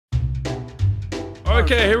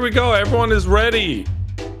Okay, here we go. Everyone is ready.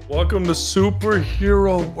 Welcome to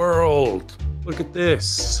superhero world. Look at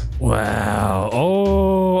this. Wow.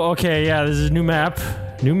 Oh, okay. Yeah, this is a new map.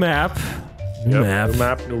 New map. New map. New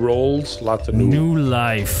map, new roles, lots of new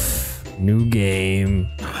life. New game.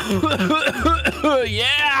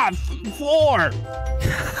 Yeah, 4. Is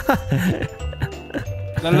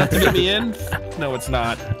that enough to get me in? No, it's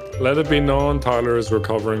not. Let it be known Tyler is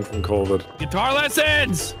recovering from COVID. Guitar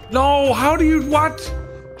lessons! No, how do you, what?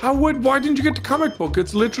 Why didn't you get the comic book?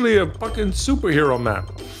 It's literally a fucking superhero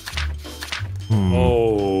map.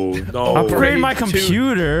 Oh, no. Upgrade my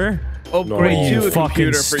computer. Upgrade you to a fucking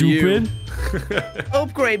computer stupid. for you.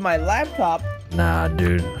 Upgrade my laptop. Nah,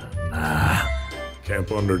 dude. Nah.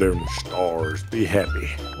 Camp under them stars. Be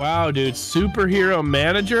happy. Wow, dude. Superhero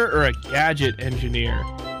manager or a gadget engineer?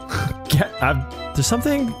 There's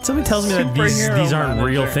something tells me that these aren't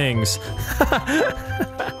real things.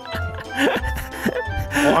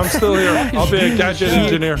 Oh, I'm still here. I'll be a gadget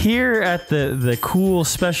engineer. Here at the cool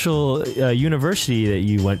special university that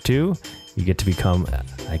you went to, you get to become a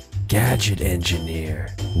gadget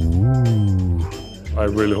engineer. Ooh. I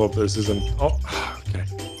really hope this isn't. Oh, okay.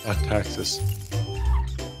 Not taxes.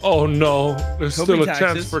 Oh no, there's still a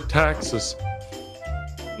chance for taxes.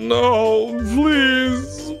 No,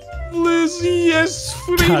 please. Please, yes,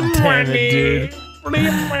 free God damn money. it, dude. Free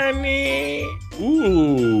money.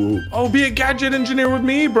 Ooh. Oh, be a gadget engineer with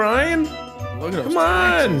me, Brian. Look at Come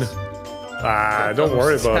on. Don't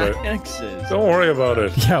worry about it. Don't worry about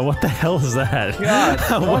it. Yeah, what the hell is that? God,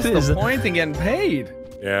 what's is the point in getting paid?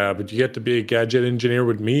 Yeah, but you get to be a gadget engineer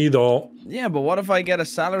with me, though. Yeah, but what if I get a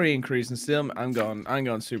salary increase and still I'm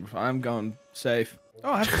going super. I'm going safe.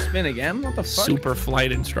 Oh, I have to spin again. What the fuck? Super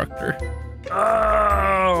flight instructor.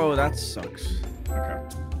 Oh, that sucks. Okay.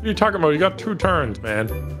 What are you talking about? You got 2 turns, man.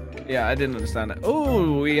 Yeah, I didn't understand that.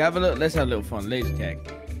 Oh, we have a little. Let's have a little fun. Laser tag.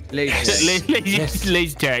 Laser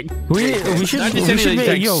tag. We should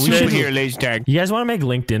make here laser tag. You guys want to make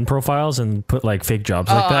LinkedIn profiles and put like fake jobs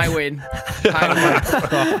like that? I win.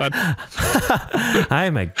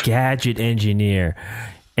 I'm a gadget engineer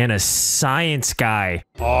and a science guy.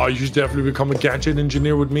 Oh, you should definitely become a gadget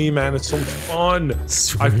engineer with me, man. It's so fun.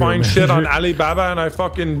 I find shit on Alibaba and I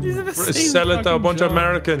fucking sell it to a bunch of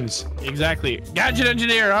Americans. Exactly. Gadget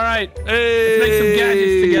engineer. All right. Hey. Let's make some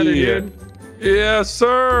gadgets together, dude. Yes,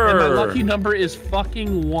 sir. And my lucky number is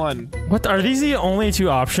fucking 1. What are these the only 2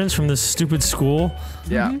 options from this stupid school?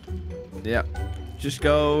 Yeah. Yeah. Just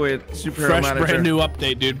go with superhero Fresh, manager. brand new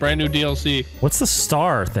update, dude. Brand new DLC. What's the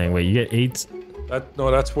star thing? Wait, you get 8.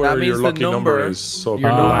 That's where your lucky number is. So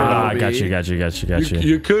got you.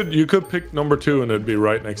 You could pick number 2 and it'd be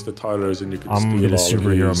right next to Tyler's, and you could I'm steal gonna be all the of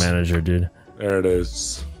superhero these. manager, dude. There it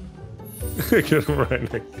is. Get him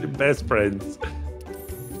right next to best friends.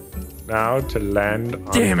 Now to land on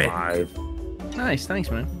Damn it. 5. Nice,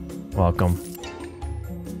 thanks, man. Welcome.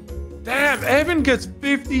 Damn, Evan gets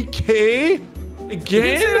 50K You didn't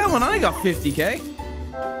say again. that when I got 50K.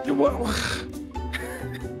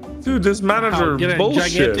 Dude, this manager Get a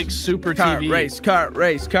bullshit. gigantic super Kart TV. race, kart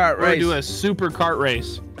race, kart We're gonna race. do a super kart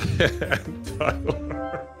race.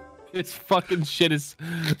 Tyler. This fucking shit is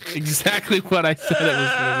exactly what I said it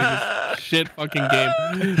was gonna be. This shit fucking game.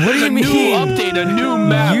 What do you mean? New update, a new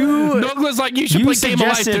map. Nogla's like, you should play Game of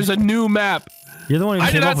Life. There's a new map. You're the one who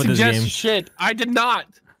I did came not up with this game. suggest shit. I did not.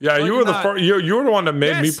 Yeah, you were the first. You were the one that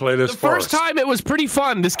made me play this the first time it was pretty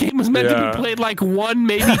fun. This game was meant to be played like 1,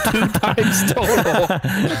 maybe 2 times total.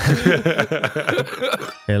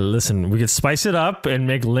 Hey, listen, we could spice it up and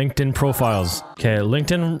make LinkedIn profiles. Okay,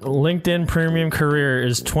 LinkedIn premium career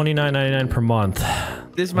is $29.99 per month.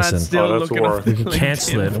 This man's still looking up. We can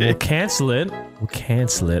cancel it. We'll cancel it. We'll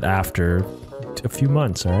cancel it after a few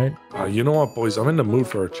months. All right. You know what, boys? I'm in the mood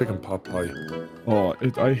for a chicken pot pie. Oh,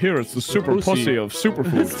 I hear it's the super pussy of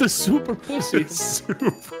superfood. It's the super pussy.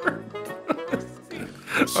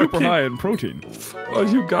 Super high in protein. Oh,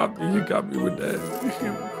 you got me with that.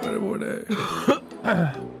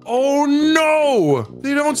 Oh no!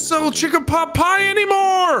 They don't sell chicken pot pie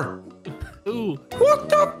anymore. Ooh. What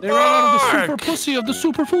the They're out of the fuck? super pussy of the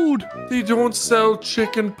superfood. They don't sell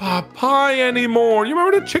chicken pot pie anymore. You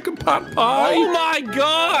remember the chicken pot pie? Oh my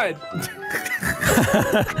god!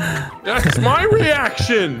 That's my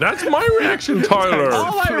reaction. That's my reaction, Tyler.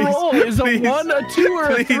 All I roll is a 1, a 2, or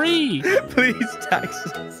a 3. Please,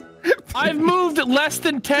 taxes. I've moved less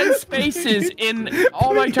than 10 spaces in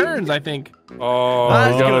all my turns, I think. Oh,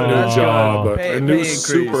 That's you got good, a new that's job. good. A Pay new increase.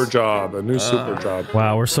 super job. A new super job.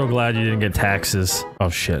 Wow, we're so glad you didn't get taxes. Oh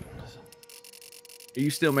shit. Are you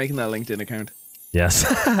still making that LinkedIn account? Yes,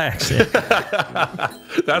 actually.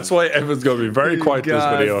 That's why Evan's going to be very quiet this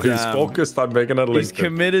video. He's focused on making a link. He's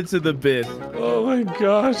committed to the bit. Oh my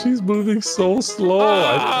gosh, he's moving so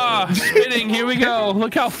slow. Spinning, here we go.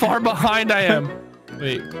 Look how far behind I am.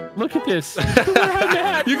 Wait, look at this.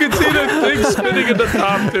 You can see the thing spinning at the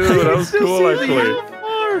top too. That was cool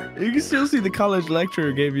actually. You can still see the college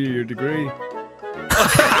lecturer gave you your degree.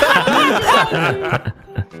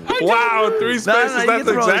 Wow, 3 spaces. That's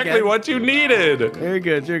exactly what you needed. You're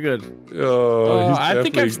good. You're good. Oh, I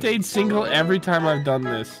think I've stayed single every time I've done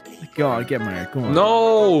this. Go on, get married. Go on.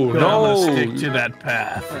 No. I'm gonna stick to that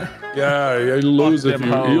path. Yeah, you lose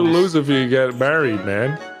if you get married,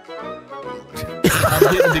 man.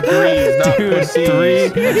 I'm getting degrees, not pussies.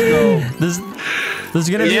 Let's go. There's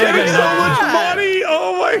gonna be like so much money.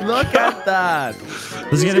 Oh my god. Look at that.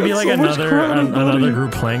 There's gonna be like another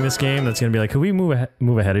group playing this game that's gonna be like, could we move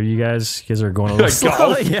ahead of you guys? You guys are going a little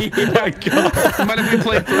slow. Yeah. Might have been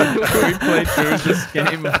played through. We played through this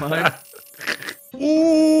game of mine.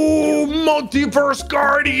 Ooh, multiverse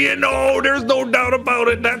guardian. Oh, there's no doubt about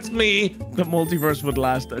it. That's me. The multiverse would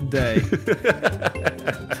last a day.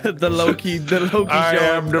 the Loki I show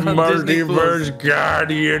am the multiverse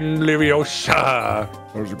guardian, Leviosa.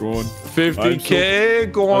 How's it going?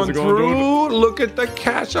 50K going through. Look at the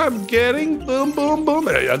cash I'm getting. Boom, boom, boom.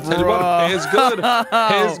 Hey, I'll tell you what, pay is good.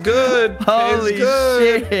 Pay is good. Holy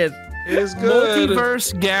shit. Pay is good.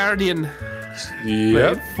 Multiverse guardian.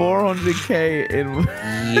 Yep. 400K in.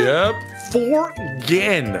 Yep. 4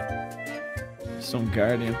 again. Some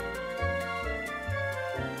guardian.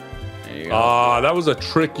 That was a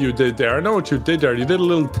trick you did there. I know what you did there. You did a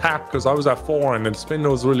little tap because I was at 4 and the spin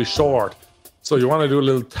was really short. So you want to do a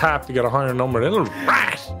little tap to get a higher number. A little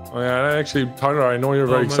rat. Oh, yeah, actually, Tyler, I know you're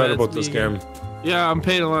very excited about this game. Yeah, I'm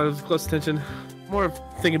paying a lot of close attention. More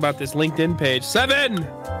thinking about this LinkedIn page. 7.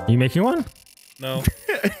 You making one? No.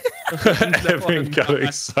 Evan got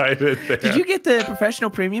excited there. Did you get the professional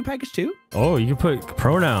premium package too? Oh, you can put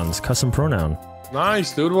pronouns, custom pronoun.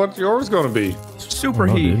 Nice, dude. What's yours going to be? Super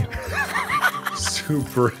he.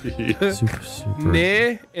 Super he. Super.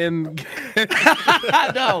 Nah, and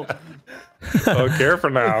No. Oh, careful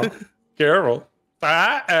now. Careful.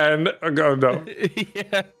 And go no.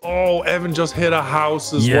 yeah. Oh, Evan just hit a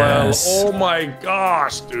house as well. Oh my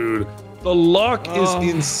gosh, dude. The luck is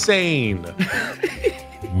insane.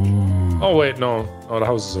 Oh wait, no. Oh, the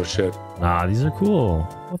houses are shit. Nah, these are cool.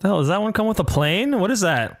 What the hell? Does that one come with a plane? What is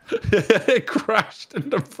that? It crashed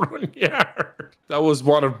in the front yard. That was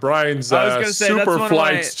one of Brian's super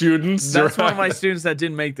flight students. That's one of my students that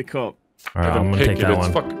didn't make the cup. All right, I'm gonna take that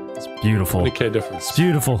one. It's beautiful. 20K difference. It's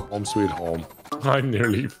beautiful. Home sweet home. I'm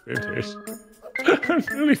nearly finished. I'm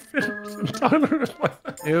nearly finished. Tyler,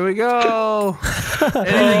 here we go.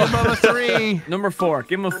 Anything above a 3. Number 4.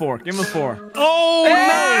 Give him a 4. Give him a 4. Oh,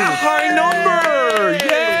 nice. High number.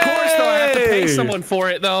 Yeah. Of course, though, I have to pay someone for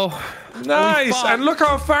it, though. Nice. And look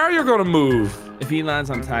how far you're going to move. If he lands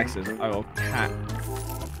on taxes, I will cat.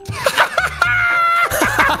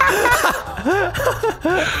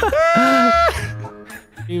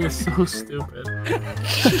 He was so stupid.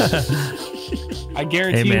 I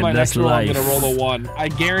guarantee my next roll I'm gonna roll a 1. I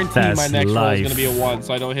guarantee my next roll is gonna be a 1,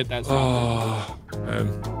 so I don't hit that spot. Oh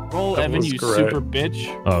man. Roll, Evan, you super bitch.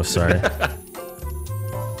 Oh, sorry.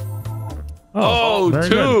 Oh, 2.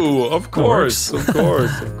 Good. Of course. Of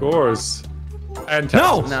course. Of course. And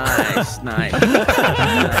no. Nice. Nice. No.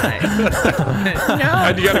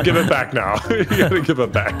 And you gotta give it back now. You gotta give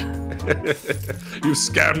it back. You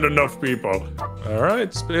scammed enough people. All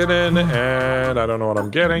right, spinning, and I don't know what I'm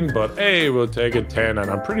getting, but hey, we'll take it 10, and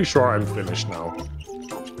I'm pretty sure I'm finished now.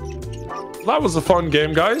 That was a fun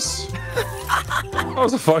game, guys. That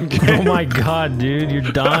was a fun game. Oh my god, dude, you're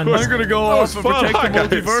done. I'm gonna go off and protect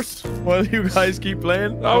the multiverse while you guys keep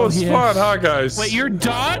playing. That was fun, huh, guys? Wait, you're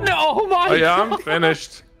done? Oh my god. Yeah, I'm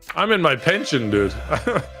finished. I'm in my pension, dude.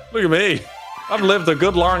 Look at me. I've lived a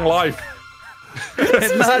good long life.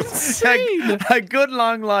 And that's a good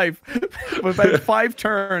long life with about 5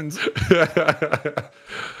 turns.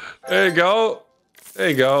 There you go. There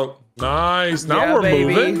you go. Nice. Now Yeah, we're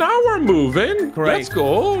baby. moving. Now we're moving. Great. Let's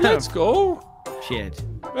go. Let's go. Shit.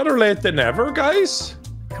 Better late than never, guys.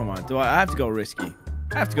 Come on. Do I have to go risky?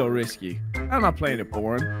 I have to go risky. I'm not playing it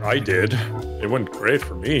boring. I did. It went great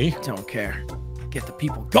for me. Don't care. Get the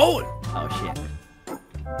people going. Oh, shit.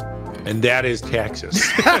 And that is Texas.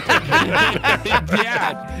 And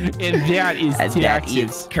that is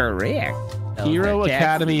Texas. Correct. Hero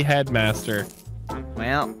Academy Headmaster.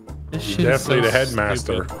 Well, He's definitely the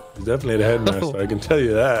headmaster. He's definitely the headmaster. I can tell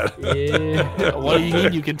you that. Yeah. What do you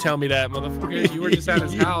mean you can tell me that, motherfucker? You were just at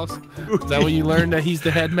his house. Is that when you learned that he's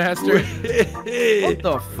the headmaster? What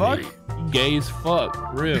the fuck? Gay as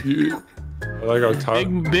fuck. Real. I like our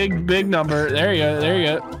time. Big number. There you go. There you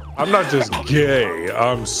go. I'm not just gay.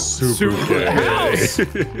 I'm super gay. House.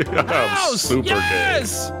 I'm super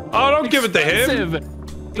yes. gay. Oh, don't give it to him.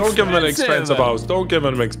 Don't give him an expensive house. Don't give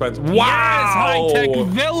him an expensive. Wow. Yes, high-tech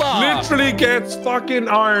villa. Literally gets fucking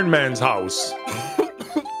Iron Man's house.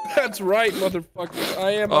 That's right, motherfucker.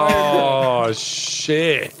 I am Iron Man. Oh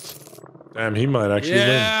shit. Damn, he might actually win.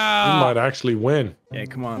 He might actually win. Yeah,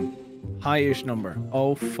 come on. High-ish number.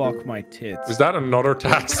 Oh, fuck my tits. Is that another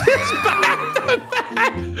tax?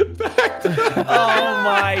 Oh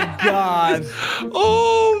my god.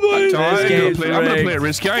 Oh my god. I'm gonna play it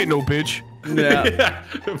risky. I ain't no bitch. Yeah.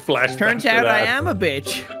 Flashback. Turns out I am a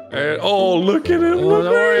bitch. Oh, look at him. Oh, don't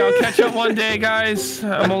worry, I'll catch up one day, guys.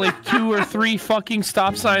 I'm only 2 or 3 fucking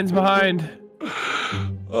stop signs behind.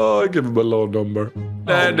 Oh, I give him a low number.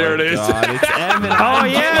 And there it is. It's Evan. Oh,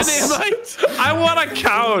 yes. I want to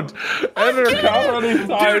count. Evan, count on these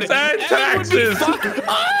times and taxes.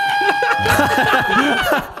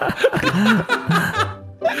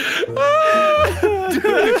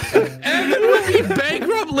 Evan would be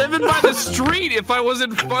bankrupt living by the street if I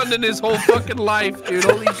wasn't funding his whole fucking life, dude.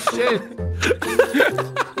 Holy shit.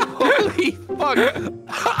 Holy fuck.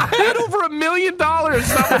 I had over $1 million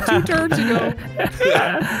not 2 turns ago.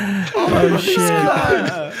 Oh shit.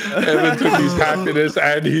 Evan took his happiness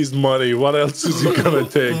and his money. What else is he gonna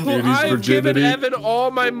take, dude? His I've virginity. given Evan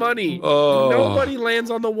all my money. Oh. Nobody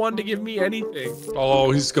lands on the one to give me anything.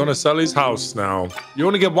 Oh, he's gonna sell his house now. You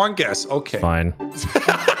only get one guess. Okay. Fine.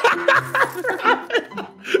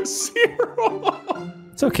 0.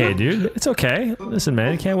 It's okay, dude. It's okay. Listen,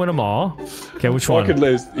 man, you can't win them all. Okay, which one? Bucket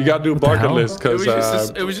list. You gotta do a bucket hell? list because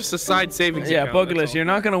It was just a side savings Yeah, account, bucket that's list. You're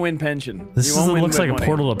not gonna win pension. This You is, won't win looks like a money.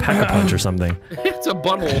 portal to Pack-a-Punch or something. all. It's a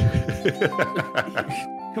butthole.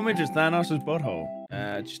 Come into Thanos' butthole.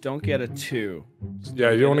 Just don't get a 2.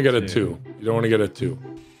 yeah, you don't want to get a 2. You don't want to get a 2.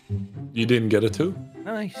 You didn't get a 2.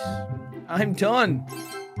 Nice. I'm done.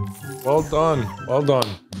 Well done. Well done.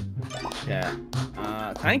 Yeah.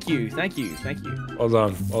 Thank you. Well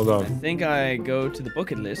done. Well I done. think I go to the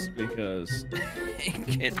bucket list because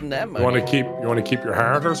getting that You money. want to keep your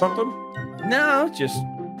heart or something? No, just.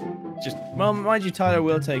 Well, mind you, Tyler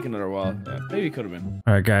will take another while. Maybe it could have been.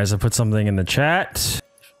 All right, guys, I put something in the chat.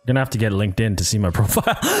 You're gonna have to get LinkedIn to see my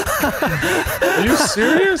profile. Are you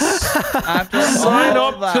serious? After Sign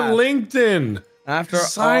all up that, to LinkedIn. After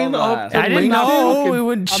Sign all up that, to I didn't know it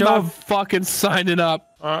would I'm show not up. fucking signing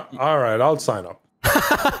up. All right, I'll sign up.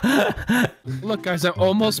 Look, guys, I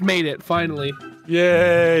almost made it, finally.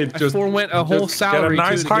 Yay! I forewent a whole just get a salary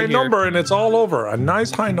nice to high get here. number and it's all over. A nice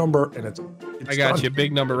high number and it's I got done. you.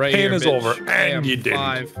 Big number right Pain here, is bitch. over, and Bam, you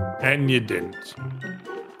didn't. 5. And you didn't.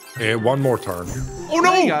 Okay, one more turn. Oh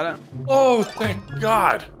no! You got it. Oh, thank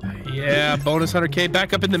God! Yeah, bonus 100K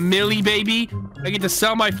back up in the milli, baby. I get to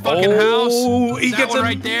sell my fucking house. Oh, he That gets one a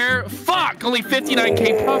right there. Fuck, only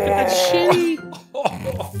 59K profit. That's shitty.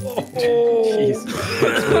 Jesus.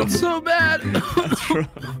 That's so bad.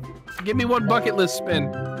 Give me one bucket list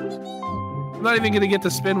spin. I'm not even gonna get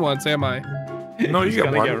to spin once, am I? No, you You're get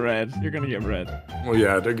gonna one. get red. You're gonna get red. Oh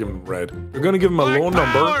yeah, they're giving red. They're gonna give him a low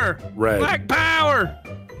number. Red. Black power.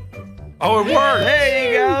 Oh, it worked.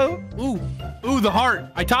 There you go. Ooh, the heart.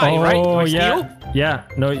 I tie, right? Do I yeah. steal? Yeah.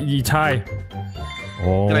 No, you tie.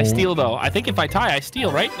 Oh. Can I steal though? I think if I tie, I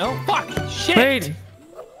steal, right? No. Fuck. Shit. Wait.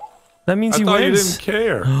 That means I he thought wins. you didn't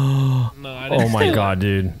care. No, I didn't Oh my steal. god,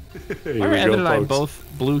 dude. Here Why are we Evan go, and I folks. both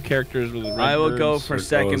blue characters with red I will go birds? for There it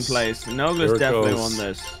second goes. place. There Nogla's it definitely goes. won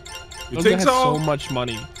this. You Nogla think has so? so much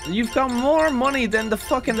money. You've got more money than the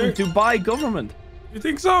fucking Dubai government. You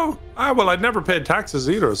think so? Well, I'd never paid taxes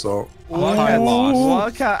either, so. Wildcat lost.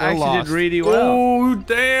 Wildcat Still actually lost. did really well. Oh,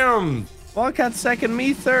 damn! Wildcat second,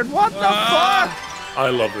 me third. What the fuck? I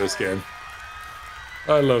love this game.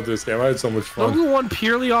 I love this game. I had so much fun. Nogla won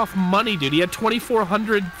purely off money, dude. He had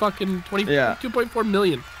 2,400 fucking 20, Yeah. 2.4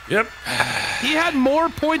 million. Yep. He had more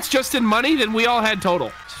points just in money than we all had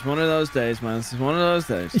total. It's one of those days, man. This is one of those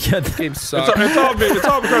days. Yeah. Game It's sucked. all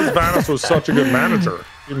because Vanos was such a good manager.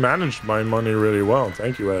 He managed my money really well.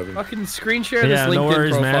 Thank you, Evan. Fucking screen share Yeah, this no LinkedIn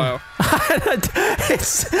worries, man. profile.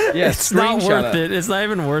 it's not screenshot worth it. it. It's not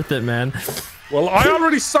even worth it, man. Well, I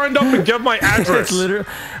already signed up and gave my address. It's literally.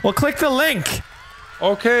 Well, click the link.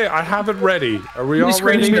 Okay, I have it ready. Are we all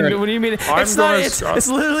screen ready? share. What do you mean? I'm It's not. gonna It's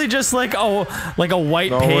literally just like a white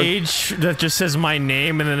No, page that just says my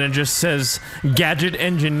name and then it just says Gadget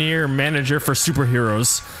Engineer Manager for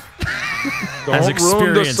Superheroes. Don't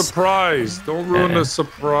ruin the surprise. Don't ruin the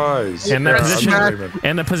surprise. And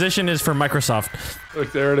the position is for Microsoft.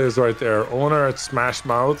 Look, there it is right there. Owner at Smash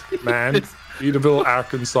Mouth, man. Edaville,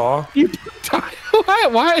 Arkansas.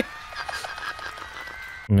 Why?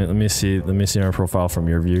 Let me see our profile from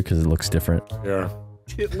your view because it looks different. Yeah.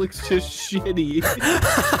 It looks just shitty.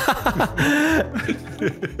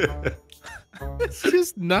 It's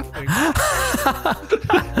just nothing. What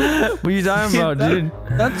are you talking about, dude?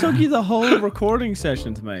 That took you the whole recording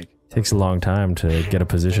session to make. Takes a long time to get a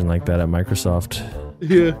position like that at Microsoft.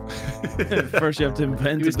 Yeah. First you have to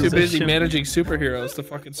invent He was too busy managing superheroes to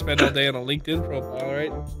fucking spend all day on a LinkedIn profile,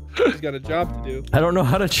 right? He's got a job to do. I don't know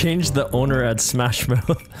how to change the owner at Smash Mouth.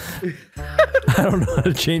 I don't know how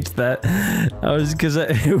to change that.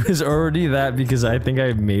 It was already that because I think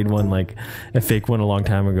I made one, like a fake one a long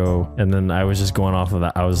time ago, and then I was just going off of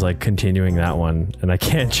that. I was like continuing that one, and I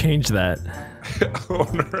can't change that.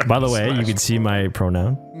 By the way, you can see my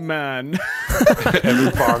pronoun. Man.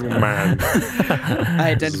 Every fucking man.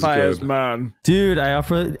 I identify as man. Dude, I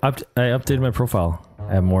updated my profile.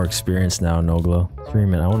 I have more experience now in Nogla.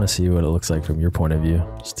 Stream it. I want to see what it looks like from your point of view,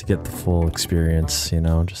 just to get the full experience, you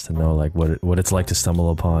know, just to know like what it's like to stumble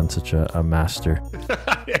upon such a master.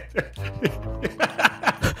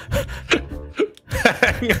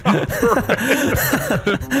 Hang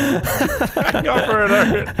on for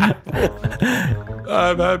it.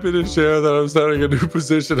 I'm happy to share that I'm starting a new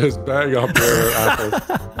position as bang operator at Apple.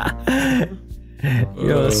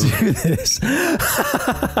 Yo, let's do this.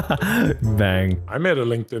 Bang. I made a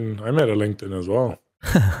LinkedIn as well.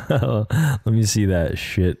 Let me see that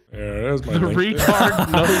shit. Yeah, there's my retard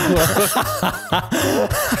Nogla.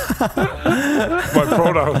 My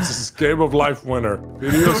pronouns is Game of Life winner.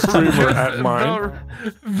 Video streamer at mine.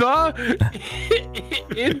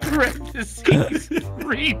 In parentheses,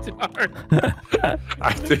 retard.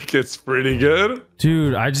 I think it's pretty good.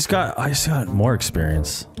 Dude, I just got more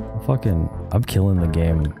experience. I'm killing the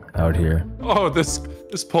game out here. Oh, this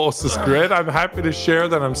post is great. I'm happy to share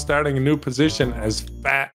that I'm starting a new position as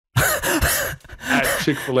fat at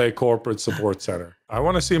Chick-fil-A Corporate Support Center. I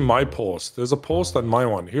want to see my post. There's a post on my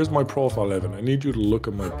one. Here's my profile, Evan. I need you to look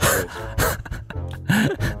at my post.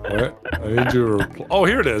 What? I need you to reply. Oh,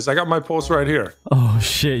 here it is. I got my post right here. Oh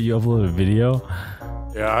shit, you uploaded a video?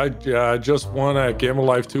 Yeah, I just won a Game of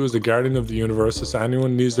Life 2 as the Guardian of the Universe. If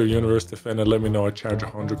anyone needs their universe defended, let me know. I charge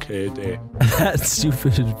 100k a day. That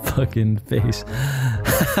stupid fucking face.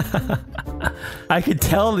 I could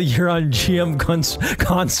tell that you're on GM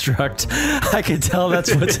Construct. I could tell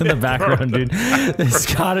that's what's in the background, dude. There's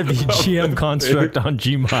gotta be GM Construct on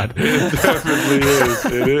Gmod. It definitely is.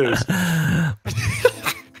 It is.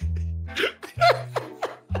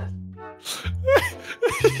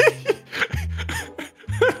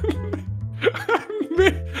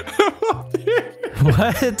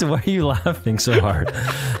 What? Why are you laughing so hard?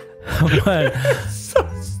 What? So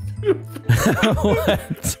stupid.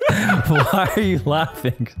 What? Why are you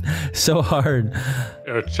laughing so hard?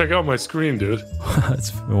 Yeah, check out my screen, dude.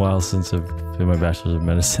 It's been a while since I've did my Bachelor of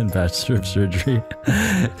Medicine, Bachelor of Surgery,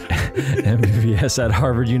 MBBS at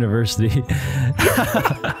Harvard University.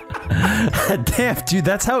 Damn, dude,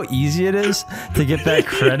 that's how easy it is to get that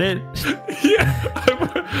credit.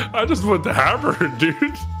 Yeah, I just went to Harvard, dude.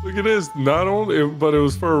 Look at this. Not only, but it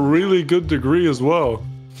was for a really good degree as well.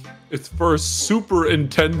 It's for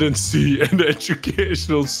superintendency and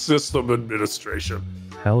educational system administration.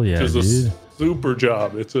 Hell yeah, dude. It's a super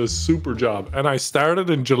job. It's a super job. And I started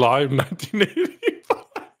in July of 1985.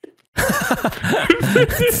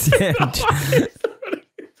 Damn,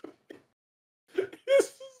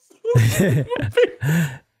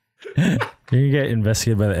 you're gonna get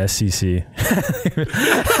investigated by the SEC.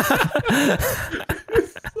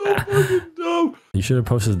 It's so fucking dumb. You should have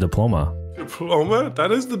posted a diploma. Diploma?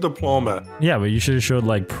 That is the diploma. Yeah, but you should have showed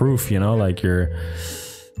like proof, you know, like your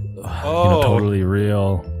you know, totally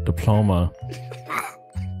real diploma.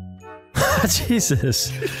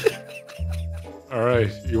 Jesus. All right,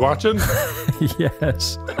 you watching?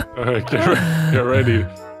 Yes. All right, get ready.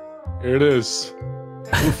 Here it is.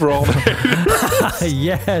 For all that.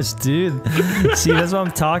 Yes, dude. See, that's what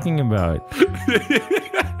I'm talking about.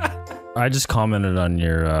 I just commented on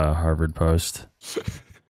your Harvard post.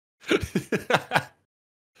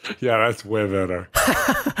 Yeah, that's way better.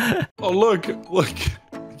 Oh, look.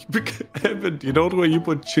 Evan, do you know the way you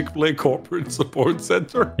put Chick-fil-A corporate support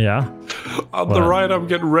center? Yeah. On the right, I'm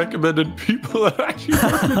getting recommended people that actually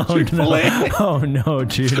work at Chick-fil-A. No. Oh no,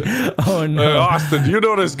 dude. Oh no. Austin, do you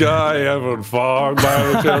know this guy, Evan Fogg, by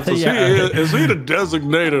any chance? Is he the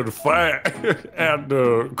designated fat at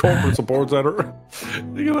the corporate support center?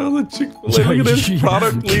 Look at all the Chick-fil-A. Look at this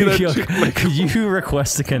product lead at Chick-fil-A. Could you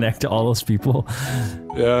request to connect to all those people?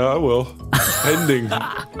 Yeah, I will. Pending.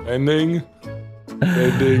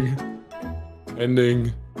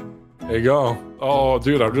 There you go. Oh,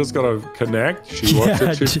 dude, I'm just gonna connect. She works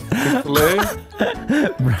at Chick-fil-A.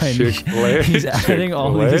 Brian, Chick-fil-A. he's adding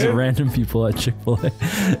all of these random people at Chick-fil-A.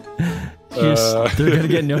 They're gonna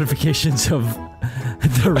get notifications of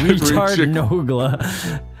the retard Nogla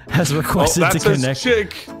has requested to connect.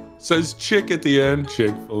 Says chick at the end.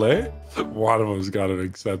 Chick-fil-A. One of them's got it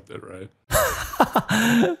accepted, right?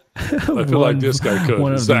 I feel like this guy could.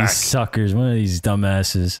 One of these suckers, one of these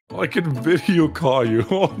dumbasses. I can video call you.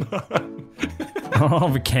 Hold on. I don't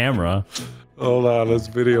have a camera. Hold on, let's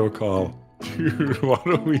video call. Dude, why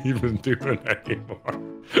don't we even do it anymore?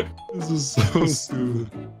 This is so stupid.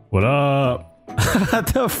 What up? What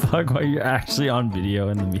the fuck? Why are you actually on video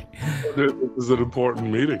in the meeting? This is an important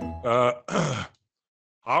meeting.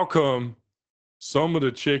 How come some of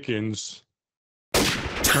the chickens...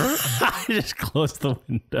 I just closed the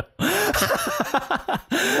window.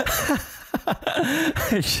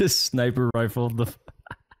 I just sniper rifled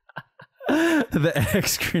the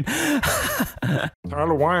X screen.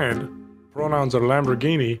 Tyler Wyand, pronouns are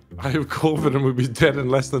Lamborghini. I have COVID and will be dead in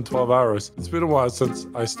less than 12 hours. It's been a while since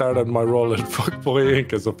I started my role at Fuckboy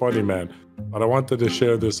Inc. as a funny man, but I wanted to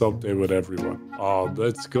share this update with everyone. Oh,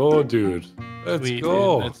 let's go, dude. Let's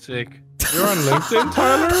go. Dude, that's sick. You're on LinkedIn,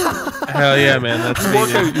 Tyler? Hell yeah, man. That's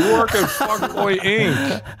you work at Fuckboy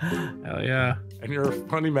Inc. Hell yeah. And you're a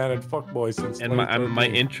funny man at Fuckboy since. And my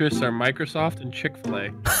interests are Microsoft and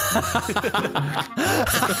Chick-fil-A.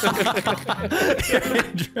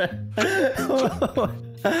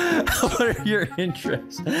 What are your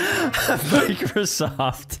interests?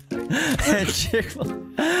 Microsoft and Chick-fil-A.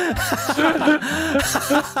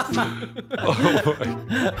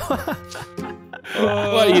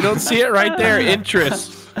 What, you don't see it right there?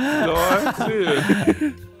 Interests. No, I see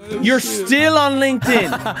it. You're still on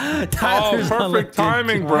LinkedIn. Tyler's perfect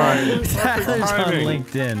timing, Brian. Tyler's on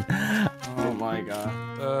LinkedIn. Oh my god.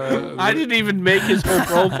 I didn't even make his whole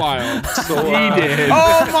profile. So, he did.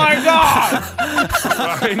 Oh my god!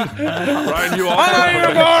 Brian, you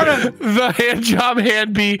also the hand job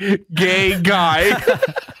hand be gay guy.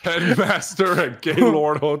 Headmaster at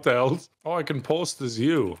Gaylord Hotels. Oh, I can post as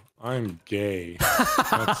you. I'm gay.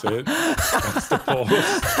 That's it. That's the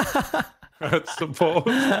post. That's the post.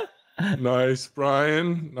 Nice,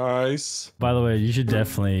 Brian. Nice. By the way, you should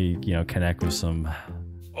definitely, connect with some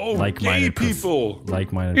like-minded gay people.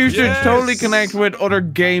 Like-minded. You should totally connect with other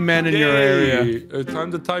gay men in your area. It's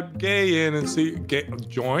time to type gay in and see.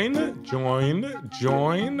 Join.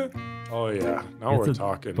 Oh yeah, now we're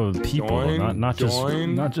talking. But people, not just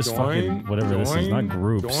fucking whatever this is, not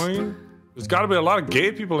groups. There's got to be a lot of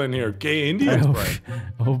gay people in here. Gay Indians.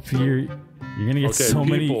 I hope you're gonna get so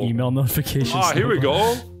many email notifications. Ah, here we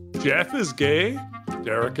go. Jeff is gay.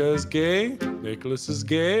 Derica is gay. Nicholas is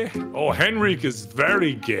gay. Oh, Henrik is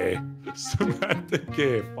very gay. Samantha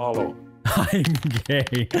gay. Follow. I'm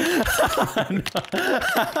gay.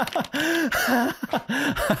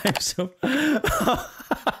 I'm so.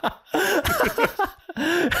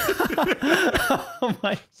 Oh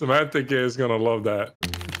my. Samantha gay is gonna love that.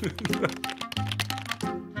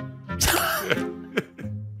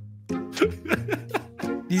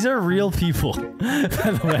 These are real people, by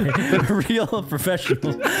the way. Real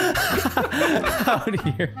professionals out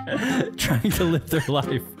here trying to live their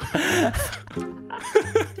life.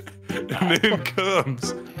 And in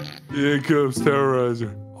comes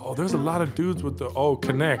Terroriser. Oh, there's a lot of dudes with the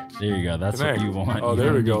connect. There you go. That's connect. What you want. Oh,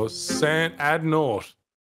 there we go. Add note.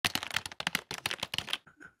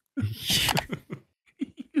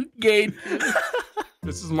 Gay.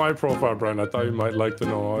 This is my profile, Brian. I thought you might like to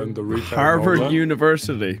know in the retail. Harvard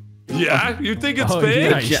University. Yeah, you think it's fake?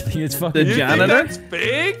 Yeah, you think it's fucking the janitor? Think that's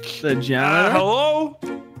fake? The janitor? Hello?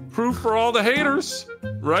 Proof for all the haters.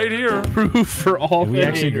 Right here. Proof for all the haters. We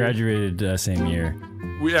actually haters. graduated same year.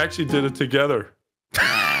 We actually did it together.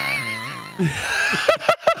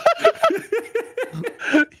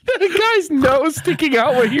 The guy's nose sticking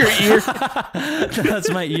out with your ear. That's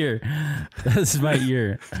my ear. That's my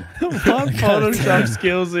ear. What Photoshop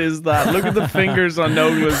skills is that? Look at the fingers on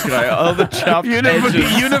Nogla's guy. All the chopped edges.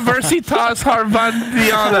 Universitas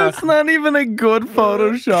Harvardiana. That's not even a good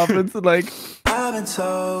Photoshop. It's like... I've been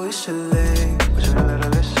told we should leave.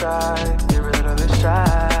 try, give it another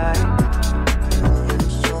try.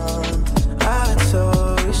 I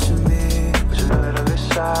told you